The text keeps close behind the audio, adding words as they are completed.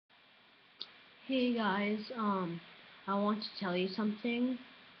Hey guys, I want to tell you something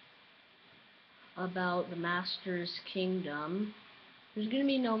about the Master's Kingdom. There's gonna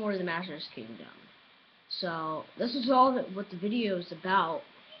be no more of the Master's Kingdom. So, this is all what the video is about.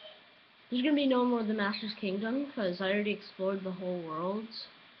 There's gonna be no more of the Master's Kingdom, because I already explored the whole world.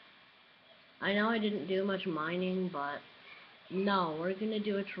 I know I didn't do much mining, but no, we're gonna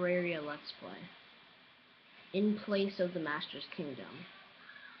do a Terraria Let's Play. In place of the Master's Kingdom.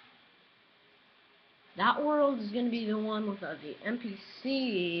 That world is going to be the one with the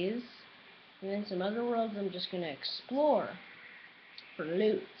NPCs, and then some other worlds I'm just going to explore for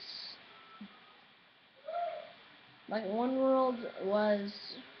loots. Like one world was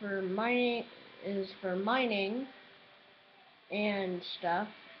for mining, and stuff,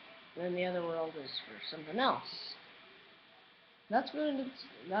 and the other world is for something else. That's what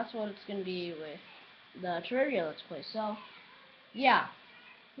it's going to be with the Terraria Let's Play. So, yeah.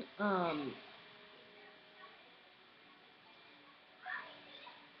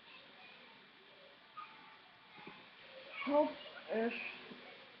 Hope if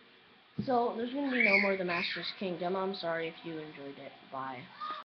So, there's going to be no more of the Master's Kingdom. I'm sorry if you enjoyed it. Bye.